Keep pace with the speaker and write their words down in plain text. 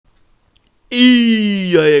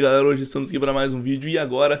E aí galera, hoje estamos aqui para mais um vídeo e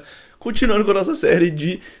agora, continuando com a nossa série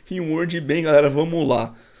de RimWorld. Bem galera, vamos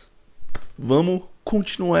lá. Vamos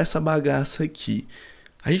continuar essa bagaça aqui.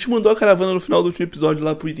 A gente mandou a caravana no final do último episódio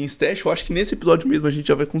lá pro item stash. Eu acho que nesse episódio mesmo a gente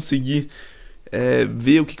já vai conseguir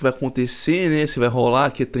ver o que vai acontecer, né? Se vai rolar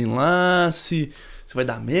aqui trem lá, se vai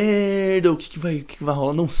dar merda, o que vai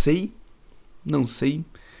rolar, não sei. Não sei.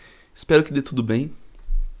 Espero que dê tudo bem,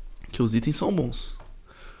 que os itens são bons.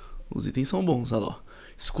 Os itens são bons, olha lá.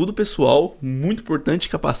 Escudo pessoal, muito importante.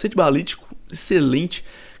 Capacete balístico, excelente.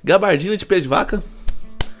 Gabardina de pé de vaca.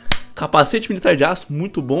 Capacete militar de aço,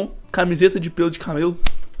 muito bom. Camiseta de pelo de camelo.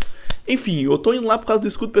 Enfim, eu tô indo lá por causa do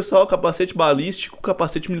escudo pessoal, capacete balístico,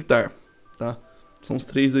 capacete militar, tá? São os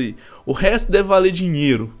três aí. O resto deve valer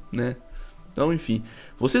dinheiro, né? Então, enfim.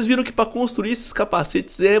 Vocês viram que para construir esses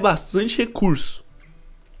capacetes é bastante recurso,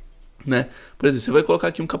 né? Por exemplo, você vai colocar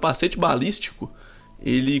aqui um capacete balístico.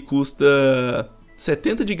 Ele custa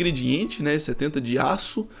 70 de ingrediente, né? 70 de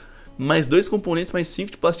aço, mais 2 componentes, mais 5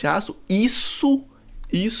 de plástico de aço.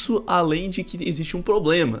 Isso além de que existe um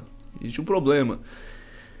problema.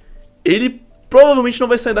 Ele provavelmente não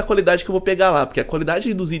vai sair da qualidade que eu vou pegar lá, porque a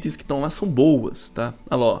qualidade dos itens que estão lá são boas, tá?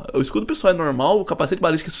 Olha lá, ó, o escudo pessoal é normal, o capacete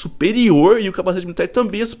balístico é superior e o capacete militar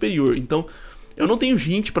também é superior. Então, eu não tenho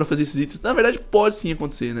gente pra fazer esses itens. Na verdade, pode sim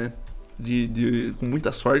acontecer, né? Com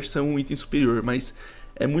muita sorte, isso é um item superior, mas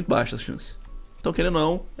é muito baixa a chance. Então, querendo ou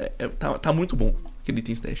não, tá muito bom aquele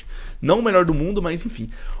item stash. Não o melhor do mundo, mas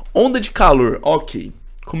enfim. Onda de calor, ok.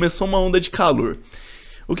 Começou uma onda de calor.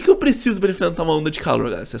 O que eu preciso para enfrentar uma onda de calor,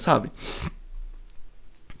 galera? Vocês sabem?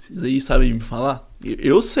 Vocês aí sabem me falar?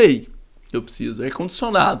 Eu sei. Eu preciso.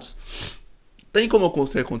 Ar-condicionados. Tem como eu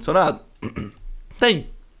construir ar-condicionado?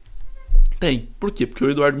 Tem. Tem. Por quê? Porque o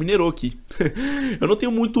Eduardo minerou aqui. Eu não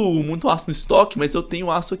tenho muito aço no estoque, mas eu tenho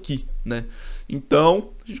aço aqui, né? Então,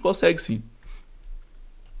 a gente consegue sim.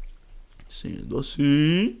 Sendo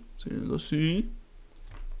assim,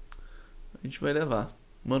 a gente vai levar.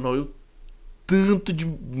 Mano, olha o tanto de...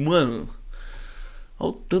 Mano, olha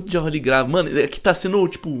o tanto de arroz de grave. Mano, aqui tá sendo,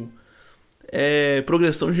 tipo...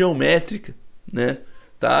 progressão geométrica, né?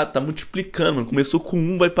 Tá multiplicando, mano. Começou com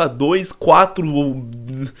 1, vai pra 2, 4...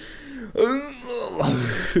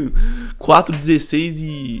 4, 16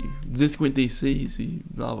 e 256 e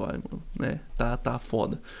lá vai, mano, né? Tá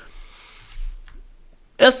foda.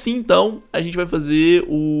 É assim, então, a gente vai fazer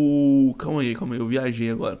o... Calma aí, eu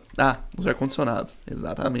viajei agora. Os ar-condicionados,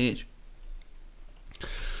 exatamente.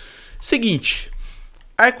 Seguinte,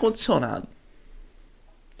 ar-condicionado.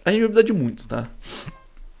 A gente vai precisar de muitos, tá?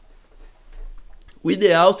 O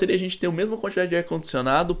ideal seria a gente ter a mesma quantidade de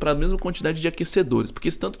ar-condicionado para a mesma quantidade de aquecedores, porque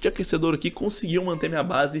esse tanto de aquecedor aqui conseguiu manter minha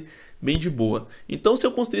base bem de boa. Então, se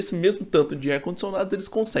eu construir esse mesmo tanto de ar-condicionado, eles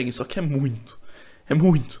conseguem, só que é muito. É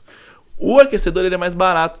muito. O aquecedor ele é mais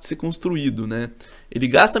barato de ser construído, né? Ele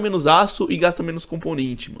gasta menos aço e gasta menos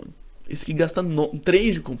componente, mano. Esse aqui gasta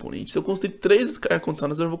 3 de componentes. Se eu construir 3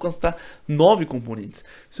 ar-condicionados, eu vou gastar 9 componentes.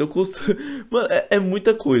 Se eu construir... Mano, é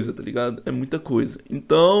muita coisa, tá ligado? É muita coisa.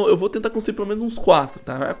 Então, eu vou tentar construir pelo menos uns 4,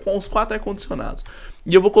 tá? Com uns 4 ar-condicionados.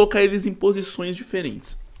 E eu vou colocar eles em posições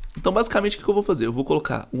diferentes. Então, basicamente, o que eu vou fazer? Eu vou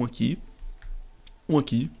colocar um aqui. Um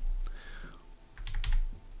aqui.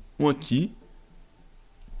 Um aqui.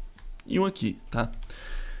 E um aqui, tá?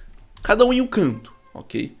 Cada um em um canto,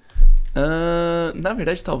 ok? Na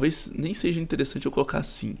verdade, talvez nem seja interessante eu colocar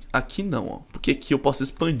assim. Aqui não, ó, porque aqui eu posso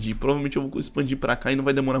expandir. Provavelmente eu vou expandir pra cá e não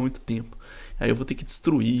vai demorar muito tempo. Aí eu vou ter que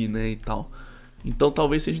destruir, né, e tal. Então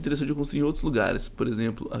talvez seja interessante eu construir em outros lugares. Por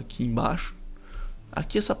exemplo, aqui embaixo.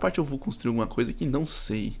 Aqui essa parte eu vou construir alguma coisa que não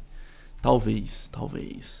sei. Talvez.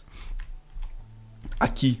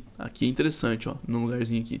 Aqui é interessante, ó, num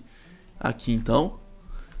lugarzinho aqui. Aqui então.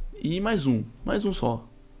 E mais um só.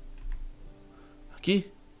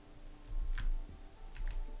 Aqui.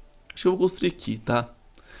 Acho que eu vou construir aqui, tá?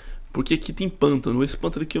 Porque aqui tem pântano. Esse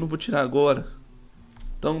pântano aqui eu não vou tirar agora.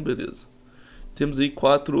 Então, beleza. Temos aí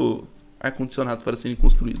 4 ar-condicionados para serem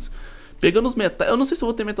construídos. Pegando os metais... Eu não sei se eu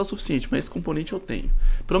vou ter metal suficiente, mas esse componente eu tenho.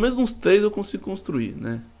 Pelo menos uns 3 eu consigo construir,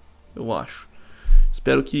 né? Eu acho.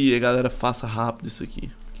 Espero que a galera faça rápido isso aqui,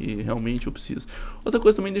 porque realmente eu preciso. Outra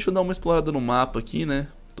coisa também, deixa eu dar uma explorada no mapa aqui, né?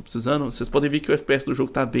 Tô precisando. Vocês podem ver que o FPS do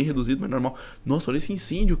jogo tá bem reduzido, mas normal. Nossa, olha esse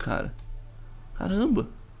incêndio, cara. Caramba.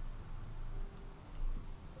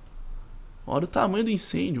 Olha o tamanho do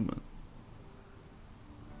incêndio, mano.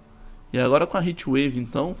 E agora com a Heatwave,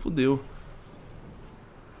 então, fodeu.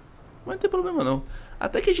 Mas não tem problema não.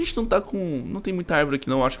 Até que a gente não tá com... Não tem muita árvore aqui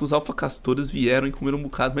não. Acho que os alfacastores vieram e comeram um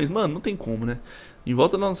bocado. Mas, mano, não tem como, né? Em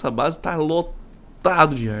volta da nossa base tá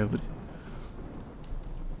lotado de árvore.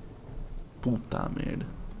 Puta merda.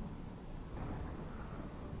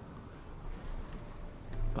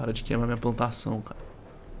 Para de queimar minha plantação, cara.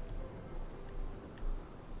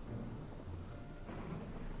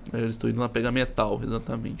 Aí eles estão indo lá pegar metal,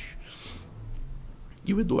 exatamente.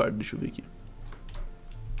 E o Eduardo, deixa eu ver aqui.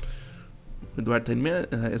 O Eduardo tá indo...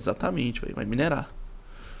 exatamente, véio, vai minerar.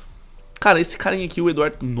 Cara, esse carinha aqui, o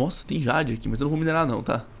Eduardo... Nossa, tem jade aqui, mas eu não vou minerar não,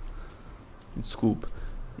 tá? Desculpa.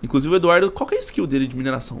 Inclusive o Eduardo, qual que é a skill dele de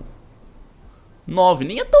mineração? 9,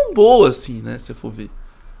 nem é tão boa assim, né, se eu for ver.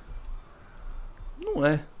 Não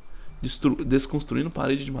é. Desconstruindo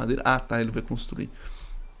parede de madeira. Ah, tá, ele vai construir.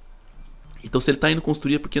 Então se ele tá indo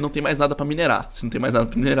construir é porque não tem mais nada pra minerar. Se não tem mais nada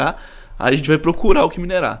pra minerar, aí a gente vai procurar o que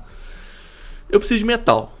minerar. Eu preciso de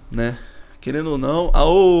metal, né? Querendo ou não...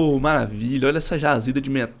 Oh, maravilha, olha essa jazida de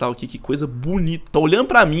metal aqui, que coisa bonita. Tá olhando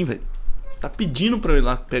pra mim, velho. Tá pedindo pra eu ir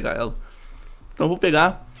lá pegar ela. Então eu vou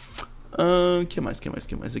pegar... que mais?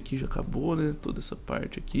 Aqui já acabou, né? Toda essa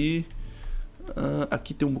parte aqui.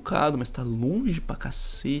 Aqui tem um bocado, mas tá longe pra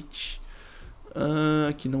cacete.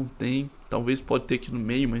 Aqui não tem. Talvez pode ter aqui no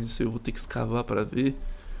meio, mas eu vou ter que escavar pra ver.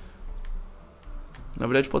 Na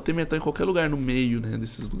verdade pode ter metal em qualquer lugar no meio, né?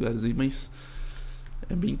 Desses lugares aí, mas...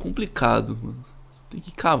 é bem complicado, mano. Você tem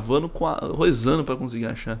que ir cavando, rezando pra conseguir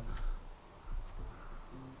achar.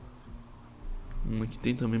 Aqui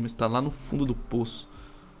tem também, mas tá lá no fundo do poço.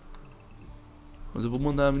 Mas eu vou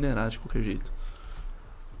mandar minerar de qualquer jeito.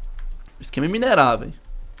 O esquema é minerar, velho.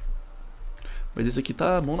 Mas esse aqui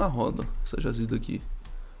tá mão na roda, essa jazida aqui.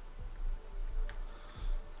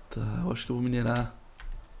 Tá, eu acho que eu vou minerar.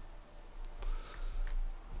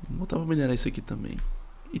 Vou botar pra minerar esse aqui também.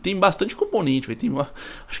 E tem bastante componente, velho.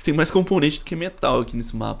 Acho que tem mais componente do que metal aqui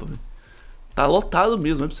nesse mapa, velho. Tá lotado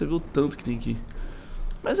mesmo, é pra você ver o tanto que tem aqui.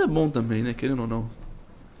 Mas é bom também, né? Querendo ou não.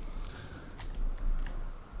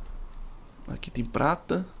 Aqui tem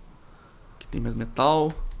prata. Aqui tem mais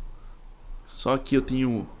metal. Só que eu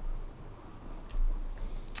tenho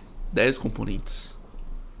 10 componentes.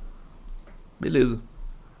 Beleza.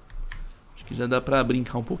 Acho que já dá pra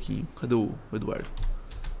brincar um pouquinho. Cadê o Eduardo?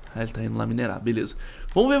 Ah, ele tá indo lá minerar, beleza.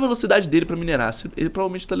 Vamos ver a velocidade dele pra minerar. Ele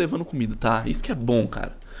provavelmente tá levando comida, tá? Isso que é bom,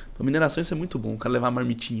 cara. Pra mineração isso é muito bom, o cara levar a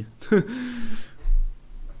marmitinha.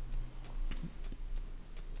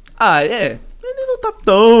 Ah, é. Ele não tá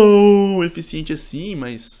tão eficiente assim,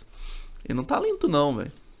 mas... ele não tá lento não,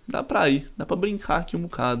 velho. Dá pra ir, dá pra brincar aqui um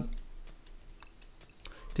bocado.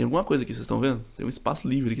 Tem alguma coisa aqui, vocês estão vendo? Tem um espaço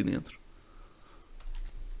livre aqui dentro.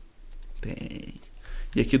 Tem.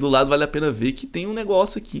 E aqui do lado vale a pena ver que tem um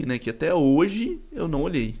negócio aqui, né? Que até hoje eu não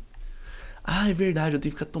olhei. Ah, é verdade, eu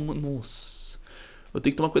tenho que ficar tomando... Nossa. Eu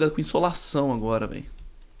tenho que tomar cuidado com insolação agora, velho.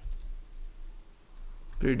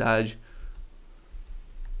 Verdade.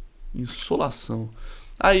 Insolação.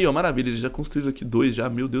 Aí, ó, maravilha. Eles já construíram aqui 2 já.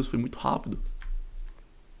 Meu Deus, foi muito rápido.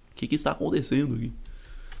 O que está acontecendo aqui?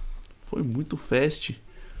 Foi muito fast.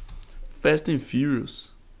 Fast and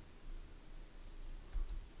Furious.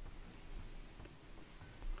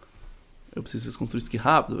 Eu preciso que vocês construíssem aqui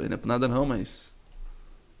rápido, velho. Não é por nada não, mas...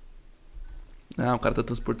 Ah, o cara tá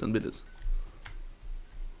transportando, beleza.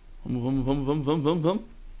 Vamos.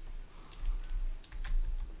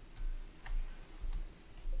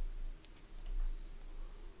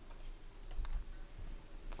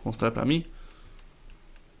 Constrói pra mim?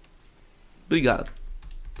 Obrigado.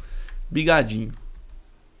 Brigadinho.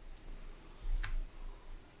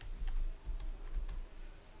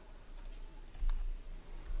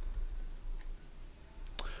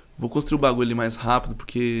 Vou construir o bagulho ali mais rápido,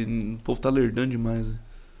 porque o povo tá lerdando demais, véio.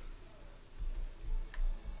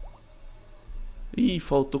 Ih,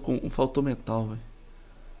 faltou metal, velho.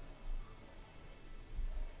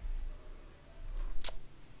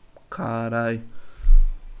 Caralho.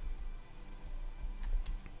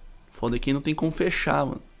 Foda que não tem como fechar,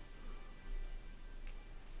 mano.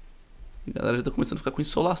 A galera já tá começando a ficar com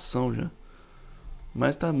insolação já.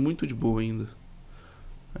 Mas tá muito de boa ainda.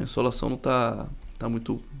 A insolação não tá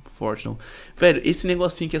muito forte, não. Velho, esse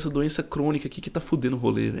negocinho aqui, essa doença crônica aqui que tá fudendo o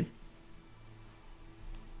rolê, velho.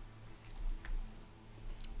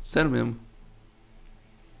 Sério mesmo.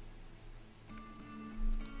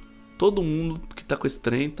 Todo mundo que tá com esse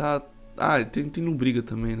trem tá... Ah, tem lombriga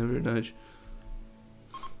também, na verdade.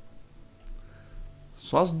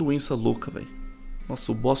 Só as doenças loucas, velho.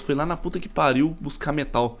 Nossa, o boss foi lá na puta que pariu buscar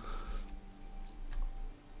metal.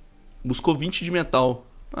 Buscou 20 de metal.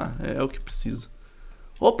 Ah, é o que precisa.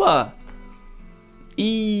 Opa!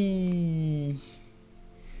 Ih!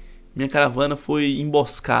 Minha caravana foi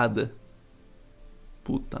emboscada.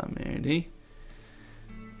 Puta merda, hein?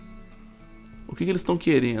 O que eles estão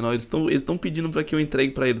querendo? Eles estão pedindo pra que eu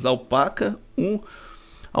entregue pra eles alpaca 1,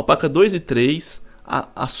 alpaca 2 e 3,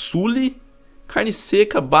 a sule, carne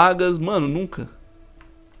seca, bagas, mano, nunca.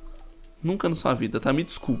 Nunca na sua vida, tá? Me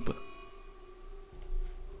desculpa.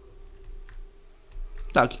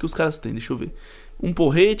 Tá, o que os caras têm? Deixa eu ver. Um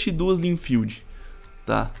porrete e 2 Linfield.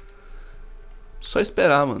 Tá. Só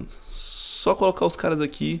esperar, mano. Só colocar os caras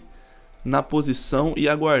aqui na posição e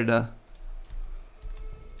aguardar.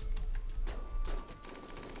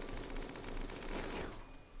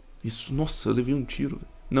 Isso, nossa, eu levei um tiro.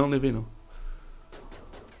 Não, levei não.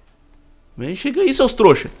 Vem, chega aí, seus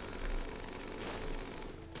trouxa.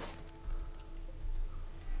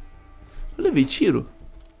 Eu levei tiro?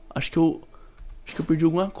 Acho que eu perdi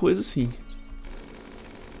alguma coisa assim.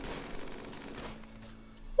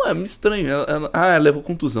 Ué, me estranho. Ela levou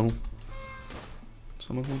contusão.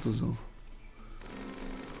 Só uma contusão.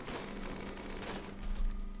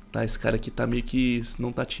 Tá, esse cara aqui tá meio que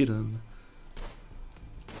não tá atirando.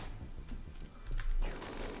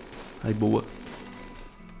 Aí, boa.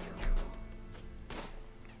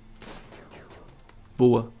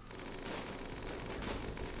 Boa.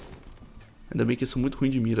 Ainda bem que eu sou muito ruim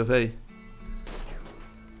de mira, velho.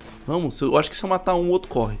 Vamos, eu acho que se eu matar um, o outro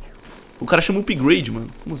corre. O cara chama upgrade,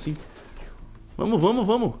 mano. Como assim? Vamos, vamos,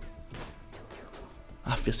 vamos.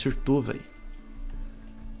 Aff, acertou, velho.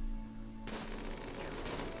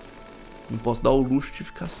 Não posso dar o luxo de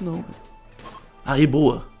ficar assim, não, velho. Aí,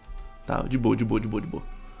 boa. Tá, de boa, de boa, de boa, de boa.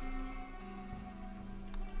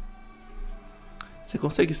 Você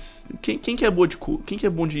consegue... Quem que é boa de... Quem que é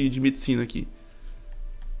bom de medicina aqui?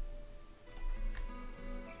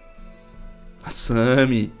 A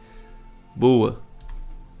Sami. Boa.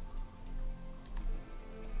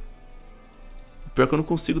 Pior que eu não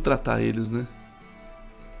consigo tratar eles, né?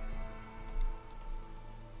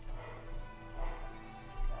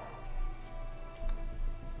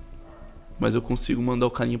 Mas eu consigo mandar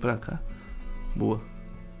o carinha pra cá. Boa.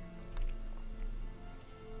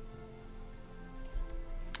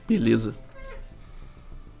 Beleza.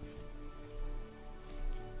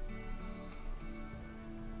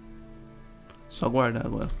 Só guardar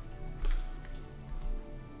agora.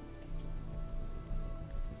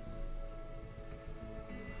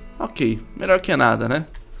 Ok, melhor que nada, né?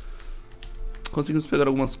 Conseguimos pegar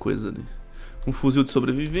algumas coisas ali. Um fuzil de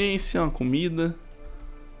sobrevivência, uma comida.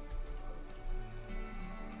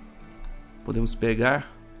 Podemos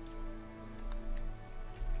pegar.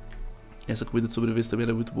 Essa comida de sobrevivência também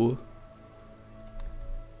era muito boa.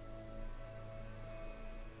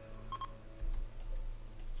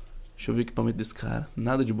 Deixa eu ver o equipamento desse cara.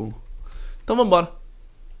 Nada de bom. Então vambora.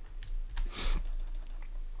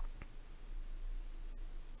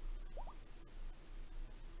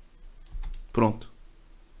 Pronto.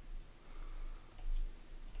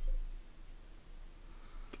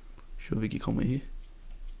 Deixa eu ver aqui, calma aí.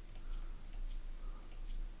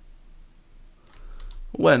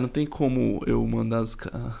 Ué, não tem como eu mandar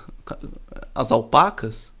as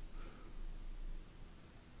alpacas?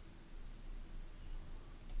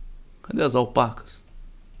 Cadê as alpacas?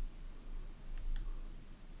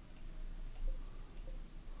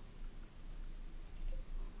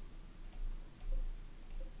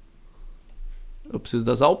 Eu preciso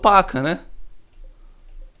das alpacas, né?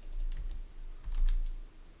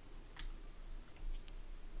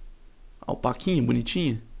 Alpaquinha,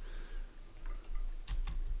 bonitinha.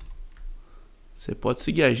 Você pode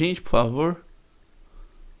seguir a gente, por favor?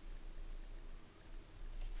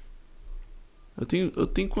 Eu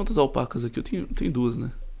tenho quantas alpacas aqui? Eu tenho 2,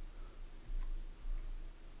 né?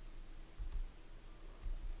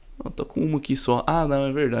 Não, tô com uma aqui só. Ah, não,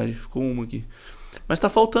 é verdade. Ficou uma aqui. Mas tá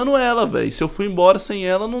faltando ela, velho. Se eu for embora sem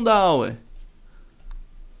ela, não dá, ué.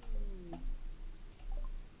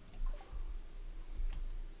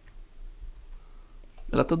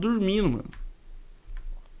 Ela tá dormindo, mano.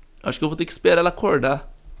 Acho que eu vou ter que esperar ela acordar.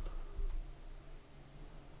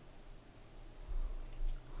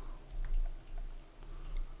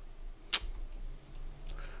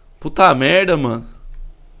 Puta merda, mano.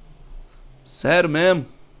 Sério mesmo?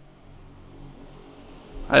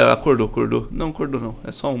 Aí, ela acordou, acordou. Não, acordou não.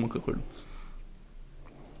 É só uma que acordou.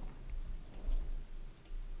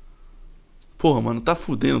 Porra, mano, tá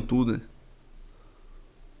fudendo tudo, né?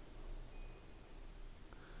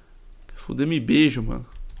 Fuder me beijo, mano.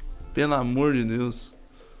 Pelo amor de Deus.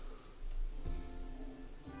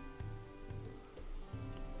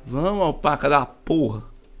 Vamos, alpaca da porra.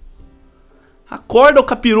 Acorda, ô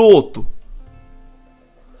capiroto.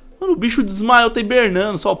 Mano, o bicho desmaiou, tá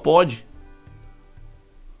hibernando, só pode.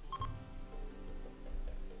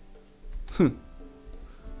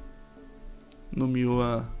 Nomeou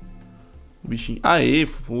o bichinho. Aê,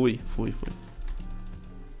 foi.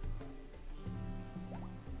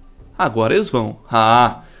 Agora eles vão.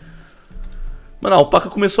 Ah. Mano, a alpaca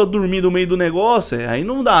começou a dormir no meio do negócio. Aí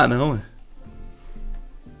não dá, não.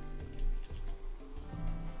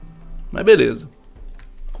 Mas beleza.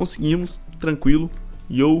 Conseguimos, tranquilo.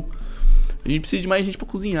 A gente precisa de mais gente pra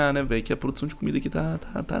cozinhar, né, velho? Que a produção de comida aqui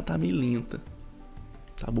tá meio lenta.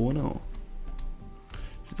 Tá boa, não.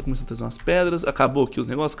 A gente tá começando a trazer umas pedras. Acabou aqui os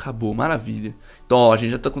negócios? Acabou, maravilha. Então, ó, a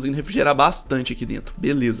gente já tá conseguindo refrigerar bastante aqui dentro.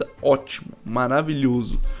 Beleza, ótimo,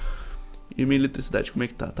 maravilhoso. E minha eletricidade, como é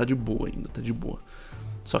que tá? Tá de boa ainda, tá de boa.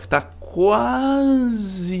 Só que tá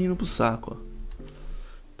quase indo pro saco,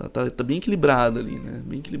 ó. Tá bem equilibrado ali, né?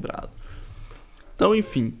 Bem equilibrado. Então,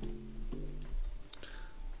 enfim.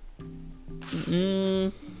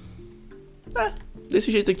 Desse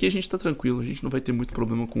jeito aqui a gente tá tranquilo. A gente não vai ter muito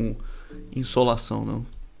problema com insolação, não.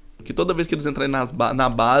 Porque toda vez que eles entrarem na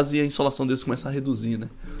base, a insolação deles começa a reduzir, né?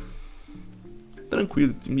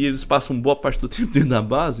 Tranquilo. E eles passam boa parte do tempo dentro da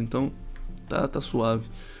base, então tá suave.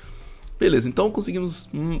 Beleza, então conseguimos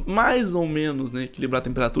mais ou menos, né, equilibrar a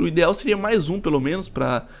temperatura. O ideal seria mais um, pelo menos,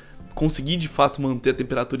 pra conseguir de fato manter a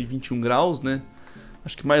temperatura em 21 graus, né?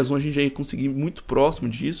 Acho que mais um a gente já ia conseguir muito próximo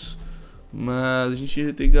disso. Mas a gente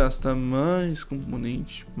ia ter que gastar mais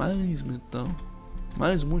componente, mais metal,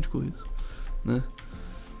 mais um monte de coisa, né?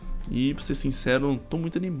 E pra ser sincero, não tô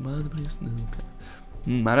muito animado pra isso não, cara.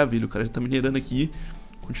 Maravilha, o cara já tá minerando aqui,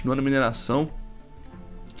 continuando a mineração.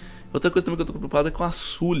 Outra coisa também que eu tô preocupado é com a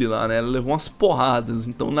Sully lá, né? Ela levou umas porradas,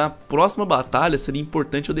 então na próxima batalha seria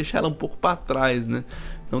importante eu deixar ela um pouco pra trás, né?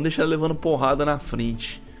 Não deixar ela levando porrada na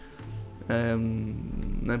frente.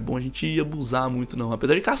 Não é bom a gente abusar muito, não.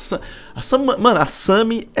 Apesar de que mano, a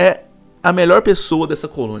Sammy é a melhor pessoa dessa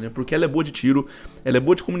colônia, porque ela é boa de tiro, ela é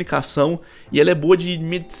boa de comunicação e ela é boa de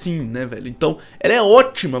medicina, né, velho? Então, ela é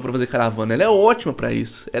ótima pra fazer caravana, ela é ótima pra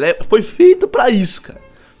isso. Foi feita pra isso, cara.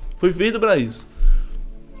 Foi feita pra isso.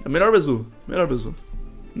 É a melhor pessoa, melhor pessoa.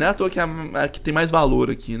 Não é à toa que é a que tem mais valor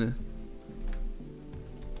aqui, né?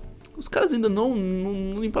 Os caras ainda não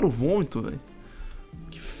limparam o vômito, velho.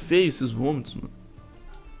 Que feio esses vômitos, mano.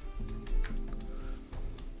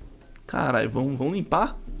 Caralho, vamos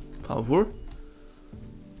limpar? Por favor.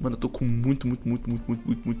 Mano, eu tô com muita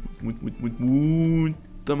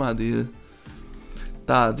madeira.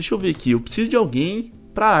 Tá, deixa eu ver aqui. Eu preciso de alguém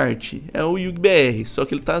pra arte. É o Yugi BR, só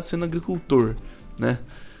que ele tá sendo agricultor, né?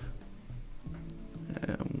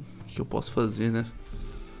 O que eu posso fazer, né?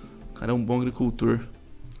 O cara é um bom agricultor.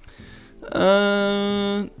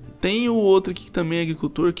 Tem o outro aqui que também é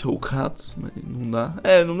agricultor, que é o Kratos, mas não dá.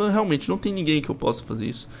 Realmente não tem ninguém que eu possa fazer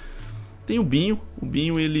isso. Tem o Binho. O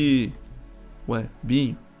Binho, ele... Ué,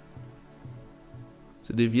 Binho,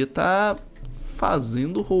 você devia estar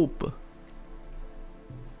fazendo roupa.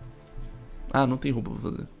 Ah, não tem roupa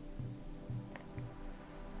pra fazer.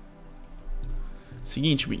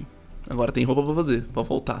 Seguinte, Binho, agora tem roupa pra fazer, pode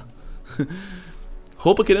voltar.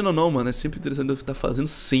 Roupa, querendo ou não, mano, é sempre interessante eu estar fazendo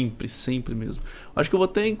sempre, sempre mesmo. Acho que eu vou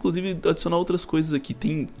até, inclusive, adicionar outras coisas aqui.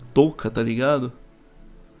 Tem touca, tá ligado?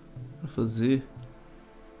 Pra fazer.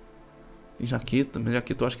 Tem jaqueta, mas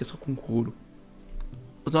jaqueta eu acho que é só com couro.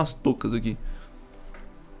 Vou fazer umas toucas aqui.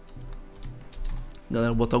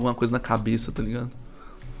 Galera, vou botar alguma coisa na cabeça, tá ligado?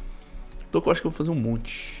 Touca eu acho que eu vou fazer um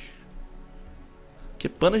monte. Porque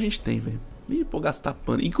pano a gente tem, velho. Ih, pô, gastar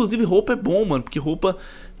pano. Inclusive roupa é bom, mano, porque roupa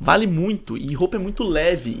vale muito. E roupa é muito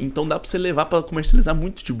leve, então dá pra você levar pra comercializar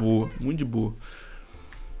muito de boa. Muito de boa.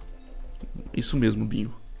 Isso mesmo,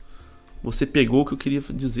 Binho. Você pegou o que eu queria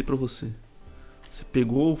dizer pra você. Você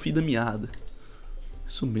pegou o fio da meada.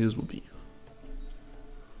 Isso mesmo, Binho.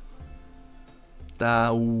 Tá,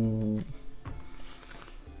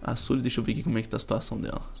 a Sully, deixa eu ver aqui como é que tá a situação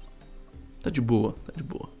dela. Tá de boa, tá de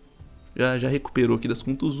boa. Já recuperou aqui das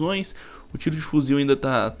contusões. O tiro de fuzil ainda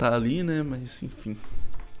tá ali, né? Mas, enfim.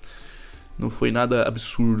 Não foi nada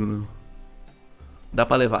absurdo, não. Dá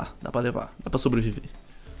pra levar, dá pra levar. Dá pra sobreviver.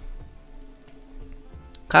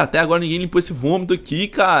 Cara, até agora ninguém limpou esse vômito aqui,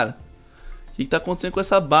 cara. O que tá acontecendo com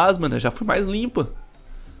essa base, mano? Já foi mais limpa.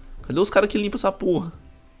 Cadê os caras que limpam essa porra?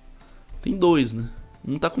 Tem dois, né?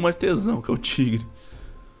 Um tá com um artesão, que é o tigre.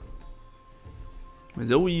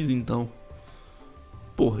 Mas é o Easy, então.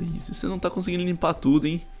 Porra, Easy, você não tá conseguindo limpar tudo,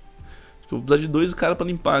 hein? Acho que eu vou precisar de dois caras pra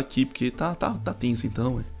limpar aqui, porque tá tenso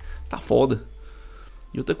então, velho. Tá foda.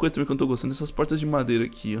 E outra coisa também que eu não tô gostando, dessas portas de madeira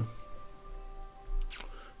aqui, ó.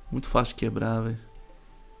 Muito fácil de quebrar, velho.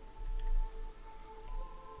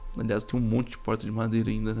 Aliás, tem um monte de porta de madeira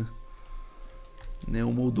ainda, né? Não é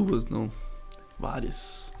uma ou duas, não.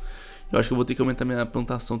 Várias. Eu acho que eu vou ter que aumentar minha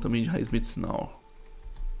plantação também de raiz medicinal.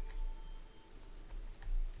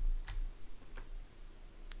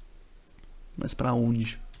 Mas pra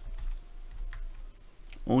onde?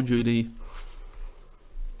 Onde eu irei?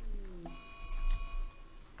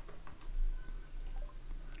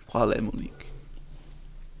 Qual é, Monique?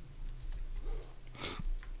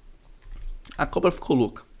 A cobra ficou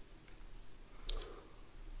louca.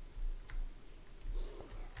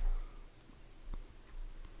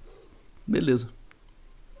 Beleza.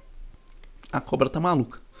 A cobra tá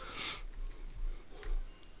maluca.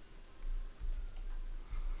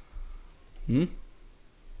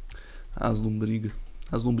 As lombrigas.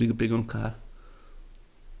 As lombrigas pegando o cara.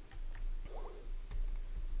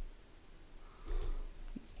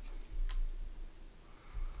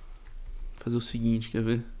 Fazer o seguinte, quer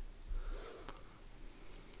ver?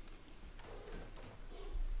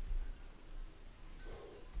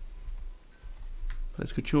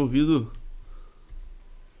 Parece que eu tinha ouvido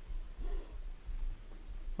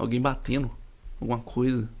alguém batendo alguma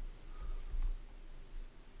coisa.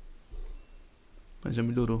 Mas já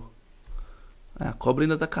melhorou. Ah, a cobra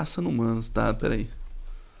ainda tá caçando humanos, tá? Pera aí.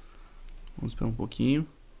 Vamos esperar um pouquinho.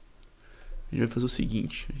 A gente vai fazer o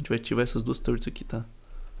seguinte. A gente vai ativar essas duas turrets aqui, tá?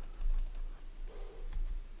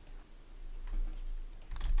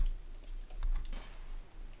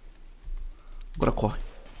 Agora corre.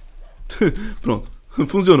 Pronto.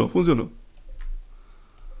 Funcionou, funcionou.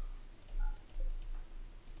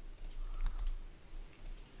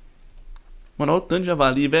 Mano, olha o tanto de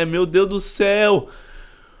javali, velho. Meu Deus do céu.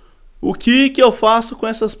 O que eu faço com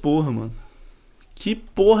essas porra, mano? Que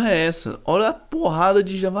porra é essa? Olha a porrada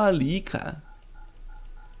de javali, cara.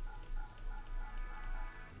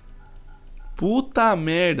 Puta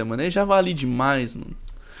merda, mano. É javali demais, mano.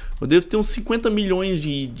 Eu devo ter uns 50 milhões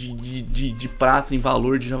de prata em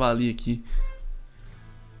valor de javali aqui.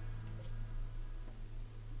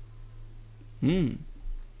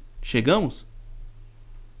 Chegamos?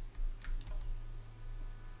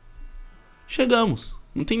 Chegamos.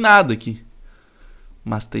 Não tem nada aqui.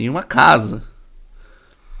 Mas tem uma casa.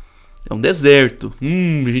 É um deserto. A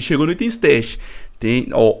gente chegou no item stash. Tem...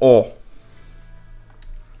 Ó.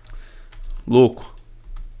 Louco.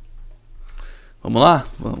 Vamos lá?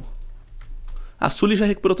 Vamos. A Sully já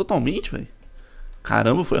recuperou totalmente, velho.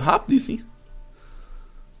 Caramba, foi rápido isso, hein?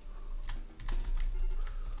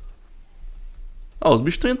 Ó, os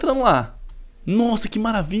bichos estão entrando lá. Nossa, que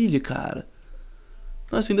maravilha, cara.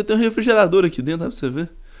 Nossa, ainda tem um refrigerador aqui dentro, dá pra você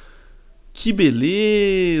ver. Que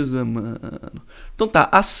beleza, mano. Então tá,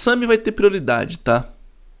 a Sammy vai ter prioridade, tá?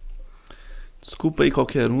 Desculpa aí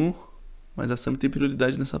qualquer um, mas a Sammy tem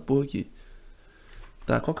prioridade nessa porra aqui.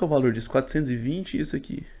 Tá, qual que é o valor disso? 420 e isso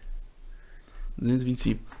aqui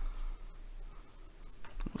 225.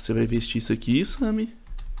 Você vai vestir isso aqui, Sammy.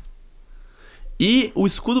 E o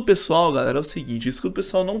escudo pessoal, galera, é o seguinte. O escudo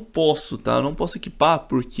pessoal eu não posso, tá? Eu não posso equipar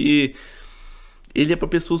porque ele é pra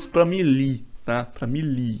pessoas pra melee, tá? Pra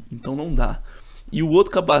melee, então não dá. E o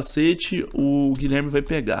outro capacete o Guilherme vai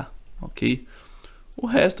pegar, ok? O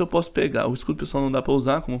resto eu posso pegar. O escudo pessoal não dá pra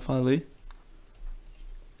usar, como eu falei.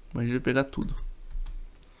 Mas ele vai pegar tudo.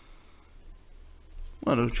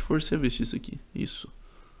 Mano, eu te forcei a vestir isso aqui. Isso.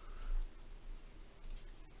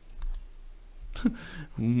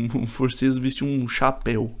 Forcei a vestir um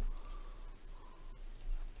chapéu.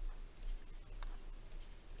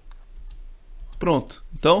 Pronto.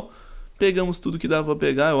 Então, pegamos tudo que dava pra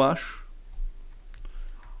pegar, eu acho.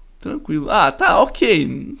 Tranquilo. Ah, tá,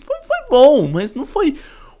 ok. Foi bom, mas não foi...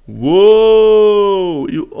 Uou!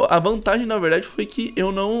 E a vantagem, na verdade, foi que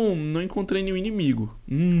eu não encontrei nenhum inimigo.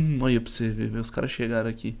 Olha pra você ver, os caras chegaram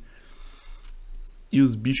aqui. E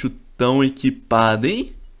os bichos tão equipados,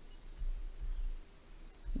 hein?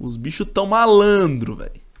 Os bichos tão malandro,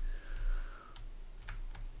 velho.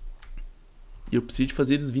 E eu preciso de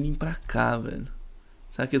fazer eles virem pra cá, velho.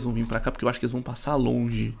 Será que eles vão vir pra cá? Porque eu acho que eles vão passar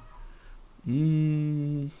longe.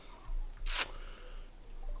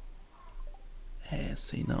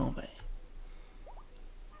 Sei não, velho.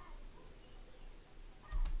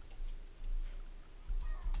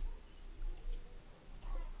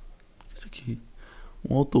 Isso aqui.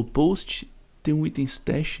 Um autopost. Tem um item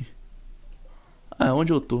stash. Ah, é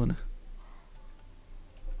onde eu tô, né?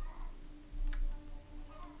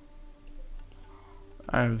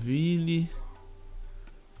 Arville.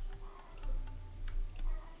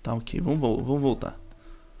 Tá, ok. Vamos voltar.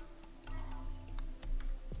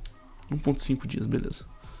 1.5 dias, beleza.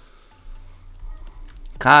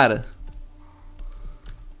 Cara,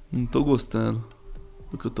 não tô gostando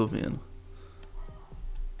do que eu tô vendo.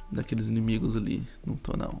 Daqueles inimigos ali. Não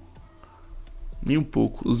tô, não. Nem um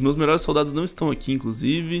pouco. Os meus melhores soldados não estão aqui,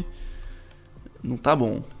 inclusive. Não tá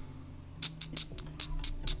bom.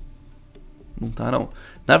 Não tá, não.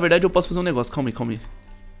 Na verdade, eu posso fazer um negócio. Calma aí.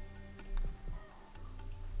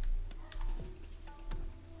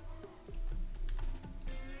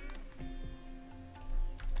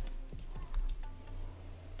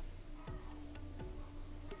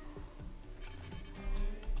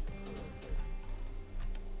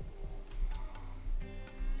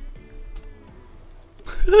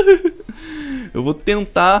 Eu vou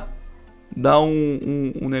tentar dar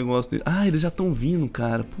um negócio dele. Ah, eles já estão vindo,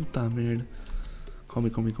 cara. Puta merda. Calma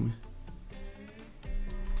aí, calma aí, calma aí.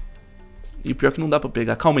 E pior que não dá pra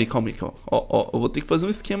pegar. Calma aí, calma aí. Calma. Ó, eu vou ter que fazer um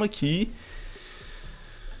esquema aqui.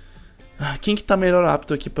 Quem que tá melhor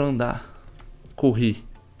apto aqui pra andar? Correr.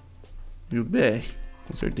 BR,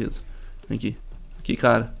 com certeza. Vem aqui. Aqui,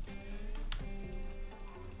 cara.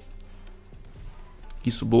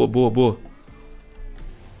 Isso, boa, boa, boa.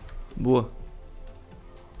 Boa.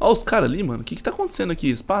 Ó os caras ali, mano. O que que tá acontecendo aqui?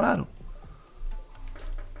 Eles pararam.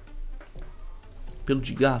 Pelo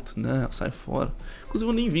de gato? Não, sai fora. Inclusive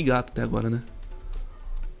eu nem vi gato até agora, né?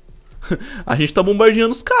 A gente tá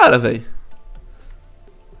bombardeando os caras, velho.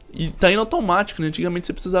 E tá indo automático, né? Antigamente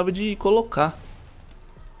você precisava de colocar.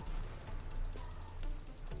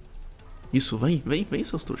 Isso, vem, vem, vem,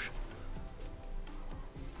 seus trouxas.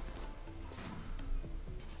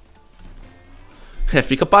 É,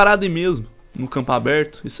 fica parado aí mesmo. No campo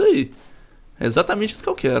aberto. Isso aí. É exatamente isso que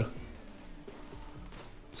eu quero.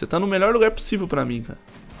 Você tá no melhor lugar possível pra mim, cara.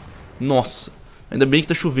 Nossa. Ainda bem que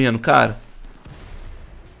tá chovendo, cara.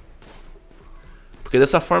 Porque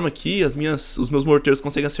dessa forma aqui, os meus morteiros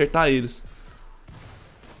conseguem acertar eles.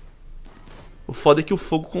 O foda é que o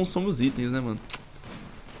fogo consome os itens, né, mano?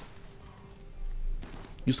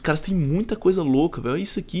 E os caras têm muita coisa louca, velho. Olha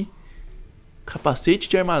isso aqui. Capacete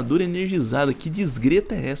de armadura energizada. Que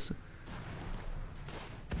desgreta é essa?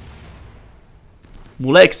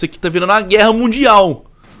 Moleque, isso aqui tá virando uma guerra mundial.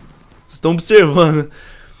 Vocês estão observando.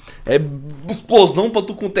 É explosão pra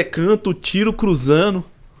tu quanto é canto. Tiro cruzando.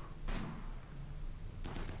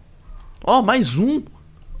 Ó, mais um.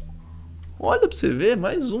 Olha pra você ver.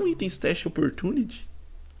 Mais um item stash opportunity.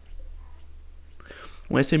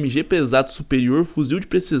 Um SMG pesado superior. Fuzil de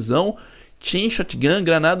precisão. Chain shotgun.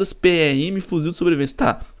 Granadas PRM. Fuzil de sobrevivência.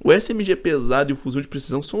 Tá. O SMG pesado e o fuzil de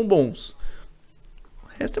precisão são bons. O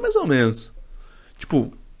resto é mais ou menos.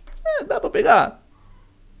 Tipo. Dá pra pegar.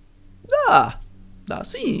 Dá. Dá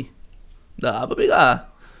sim. Dá pra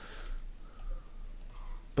pegar.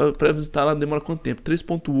 Pra visitar lá demora quanto tempo?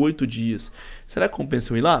 3.8 dias. Será que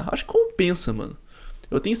compensa eu ir lá? Acho que compensa, mano.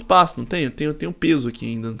 Eu tenho espaço, não tenho? Eu tenho peso aqui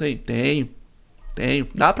ainda, não tenho? Tenho. Tenho.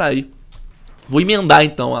 Dá pra ir. Vou emendar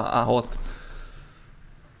então a rota.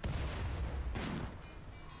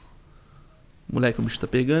 Moleque, o bicho tá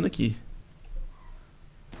pegando aqui.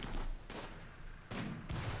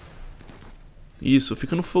 Isso,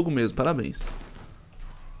 fica no fogo mesmo, parabéns.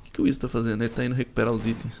 O que o Isso tá fazendo? Ele tá indo recuperar os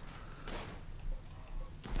itens.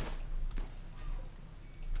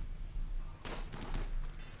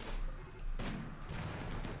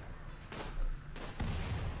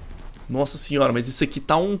 Nossa senhora, mas isso aqui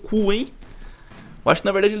tá um cu, hein? Eu acho que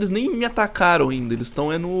na verdade eles nem me atacaram ainda. Eles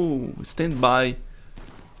estão no stand-by.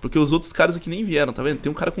 Porque os outros caras aqui nem vieram, tá vendo?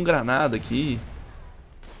 Tem um cara com granada aqui.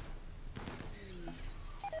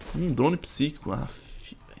 Drone psíquico.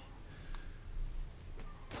 Aff, véio.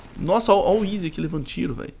 Nossa, olha o Easy aqui levando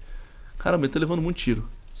tiro, velho. Caramba, ele tá levando muito tiro.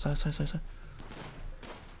 Sai, sai, sai, sai.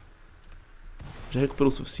 Já recuperou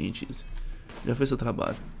o suficiente, Easy. Já fez seu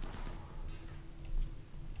trabalho.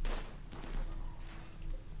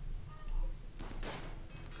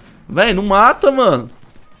 Véi, não mata, mano.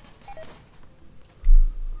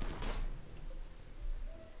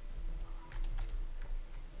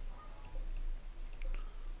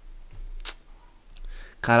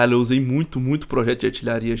 Caralho, eu usei muito projeto de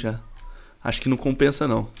artilharia já. Acho que não compensa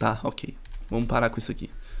não. Tá, ok. Vamos parar com isso aqui.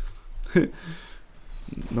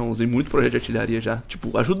 Não, usei muito projeto de artilharia já.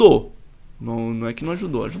 Tipo, ajudou. Não é que não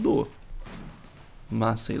ajudou, ajudou.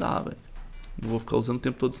 Mas, sei lá, velho. Não vou ficar usando o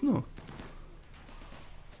tempo todo isso não.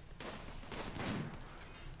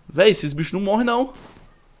 Véi, esses bichos não morrem não.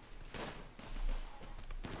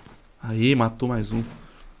 Aí, matou mais um.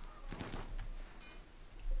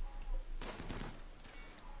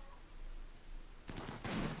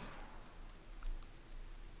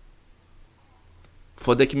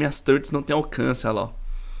 Foda é que minhas turrets não tem alcance, olha lá.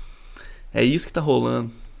 É isso que tá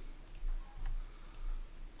rolando.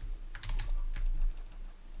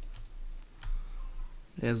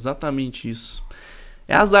 É exatamente isso.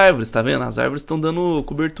 É as árvores, tá vendo? As árvores estão dando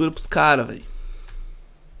cobertura pros caras, velho.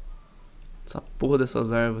 Essa porra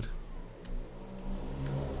dessas árvores.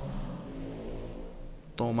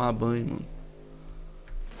 Tomar banho, mano.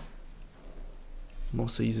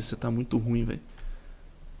 Nossa, Izzy, você tá muito ruim, velho.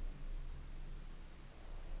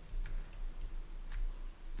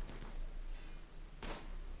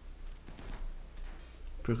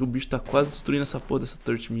 Porque o bicho tá quase destruindo essa porra dessa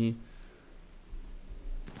turret minha.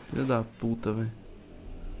 Filha da puta, velho.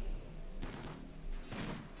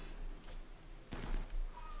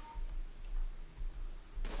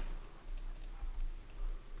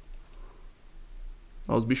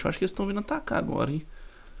 Ó, os bichos acho que eles estão vindo atacar agora, hein.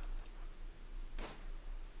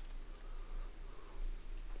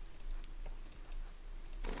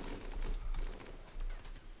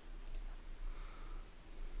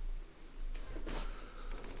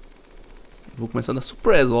 Vou começar a dar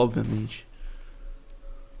surpresa, obviamente.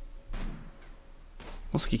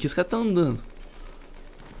 Nossa, o que esse cara tá andando?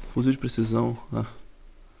 Fuzil de precisão. Ah.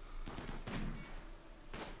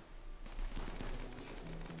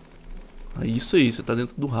 Isso aí, você tá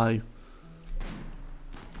dentro do raio.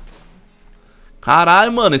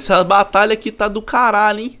 Caralho, mano, essa batalha aqui tá do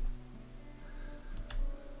caralho, hein?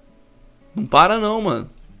 Não para não, mano.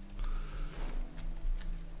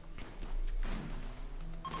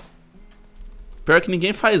 Pior que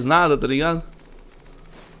ninguém faz nada, tá ligado?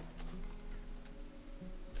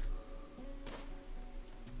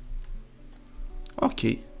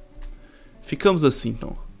 Ok. Ficamos assim,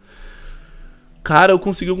 então. Cara, eu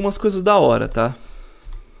consegui algumas coisas da hora, tá?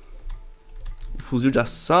 Um fuzil de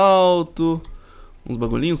assalto. Uns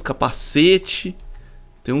bagulhinhos, capacete.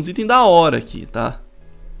 Tem uns itens da hora aqui, tá?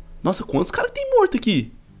 Nossa, quantos caras tem morto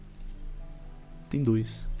aqui? Tem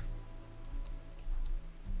 2.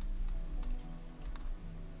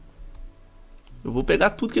 Eu vou pegar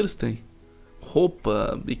tudo que eles têm.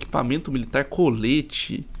 Roupa, equipamento militar,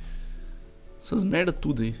 colete. Essas merda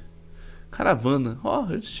tudo aí. Caravana. Ó,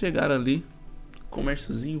 eles chegaram ali.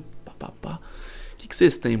 Comérciozinho. Papapá. O que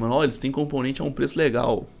vocês têm, mano? Ó, eles têm componente a um preço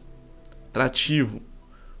legal. Atrativo.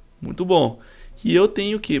 Muito bom. E eu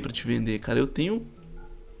tenho o que pra te vender, cara? Eu tenho...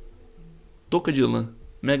 touca de lã.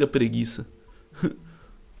 Mega preguiça.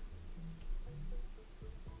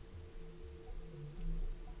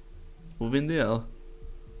 Vou vender ela.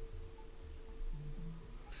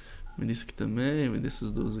 Vender isso aqui também. Vender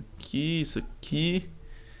esses 2 aqui. Isso aqui.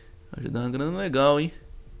 Vai dar uma grana legal, hein?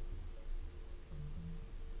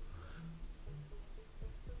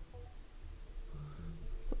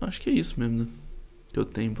 Acho que é isso mesmo, né? Que eu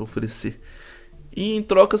tenho pra oferecer. E em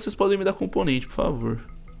troca vocês podem me dar componente, por favor.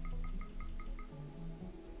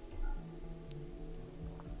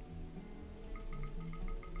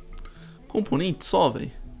 Componente só,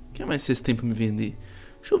 velho? O que mais vocês têm pra me vender?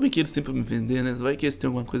 Deixa eu ver o que eles têm pra me vender, né? Vai que eles têm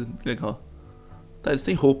alguma coisa legal. Tá, eles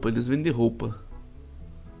têm roupa, eles vendem roupa.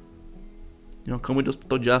 E uma cama de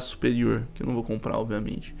hospital de aço superior, que eu não vou comprar,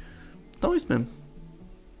 obviamente. Então é isso mesmo.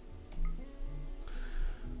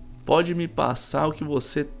 Pode me passar o que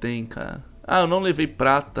você tem, cara. Ah, eu não levei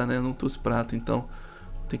prata, né? Eu não trouxe prata, então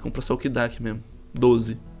tem que comprar só o que dá aqui mesmo.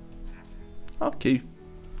 12. Ok.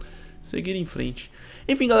 Seguir em frente.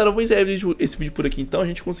 Enfim, galera, eu vou encerrar esse vídeo por aqui então. A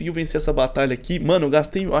gente conseguiu vencer essa batalha aqui. Mano,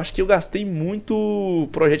 eu acho que eu gastei muito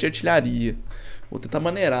projeto de artilharia. Vou tentar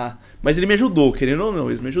maneirar. Mas ele me ajudou, querendo ou não,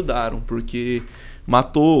 eles me ajudaram. Porque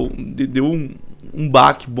matou, deu um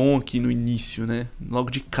baque bom aqui no início, né? Logo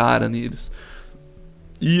de cara neles.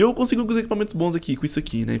 E eu consegui alguns equipamentos bons aqui, com isso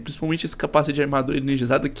aqui, né? Principalmente esse capacete de armadura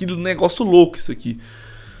energizada. Aquele negócio louco isso aqui.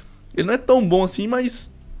 Ele não é tão bom assim,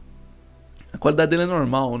 mas... a qualidade dele é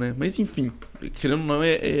normal, né? Mas enfim, querendo ou não,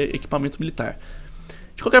 é equipamento militar.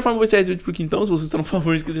 De qualquer forma, eu vou encerrar esse vídeo por aqui então. Se vocês estão a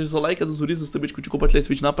favor, deixa seu like, as turistas também de curtir e compartilhar esse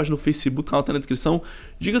vídeo na página do Facebook, o canal tá na descrição.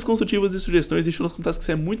 Dicas construtivas e sugestões, deixa nos comentários que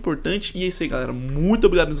isso é muito importante. E é isso aí, galera. Muito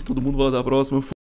obrigado mesmo a todo mundo. Vou até a próxima.